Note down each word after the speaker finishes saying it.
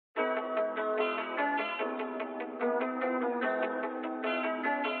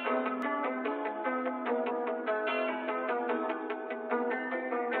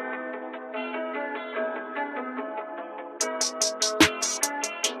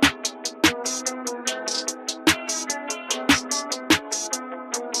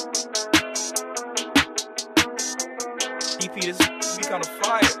beat is kinda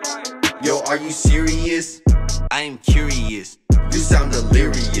fire. Yo, are you serious? I am curious, You sound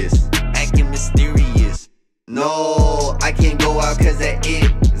delirious. acting mysterious. No, I can't go out cause that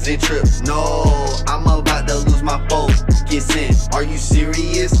isn't trip. No, I'm about to lose my focus in. Are you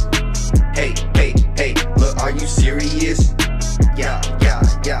serious? Hey, hey, hey, look, are you serious? Yeah, yeah,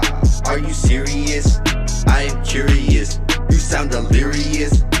 yeah. Are you serious? I am curious. You sound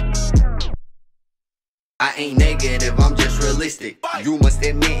delirious. I ain't negative, I'm just realistic. You must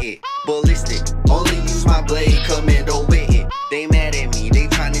admit it, ballistic. Only use my blade, commando with it. They mad at me, they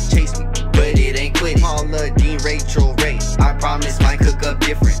tryna chase me, but it ain't quitting. Paula, Dean, Rachel, Ray, I promise mine cook up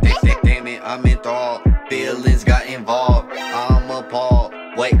different. Damn it, I'm enthralled, feelings got involved. I'm appalled,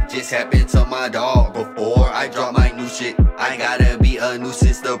 what just happened to my dog? Before I drop my new shit, I gotta be a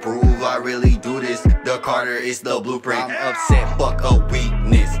nuisance to prove I really do this. The Carter is the blueprint. I'm upset, fuck a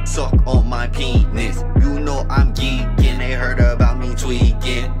weakness, suck on my penis. You know I'm geeking, they heard about me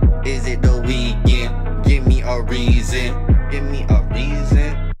tweaking. Is it the weekend? Give me a reason, give me a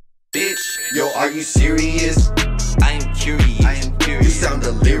reason. Bitch, yo, are you serious? I am curious, You sound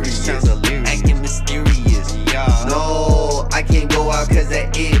delirious. acting mysterious. Yeah. No, I can't go out cause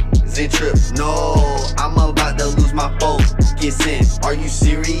that isn't trip. No, I'm about to lose my focus in. Are you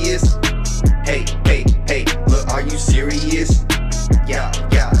serious? Hey, hey, hey, look, are you serious? Yeah,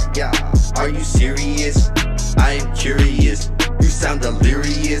 yeah, yeah. Are you serious? I am curious. You sound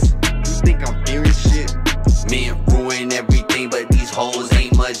delirious. You think I'm fearing shit? Men ruin everything, but these hoes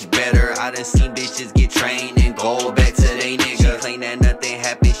ain't much better. I done seen bitches get trained and go back to they nigga. She claim that nothing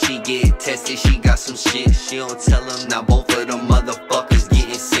happened, she get tested, she got some shit. She don't tell them, now both of them motherfuckers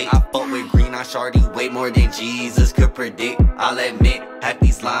getting sick. I fuck with green eye shorty way more than Jesus could predict. I'll admit, half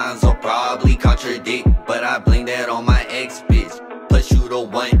these lines will probably contradict, but I blame that on my ex bitch. Plus you the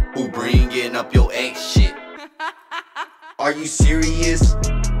one who bringing up your ex shit. Are you serious?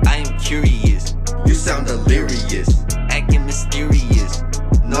 I am curious, You sound delirious. acting mysterious.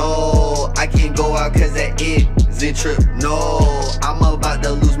 No, I can't go out cause that isn't trip. No, I'm about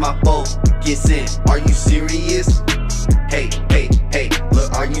to lose my focus in. Are you serious? Hey, hey, hey,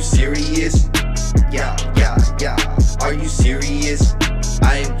 look, are you serious? Yeah, yeah, yeah. Are you serious?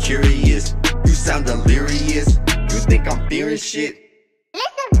 I am curious. You sound delirious. You think I'm fearing shit?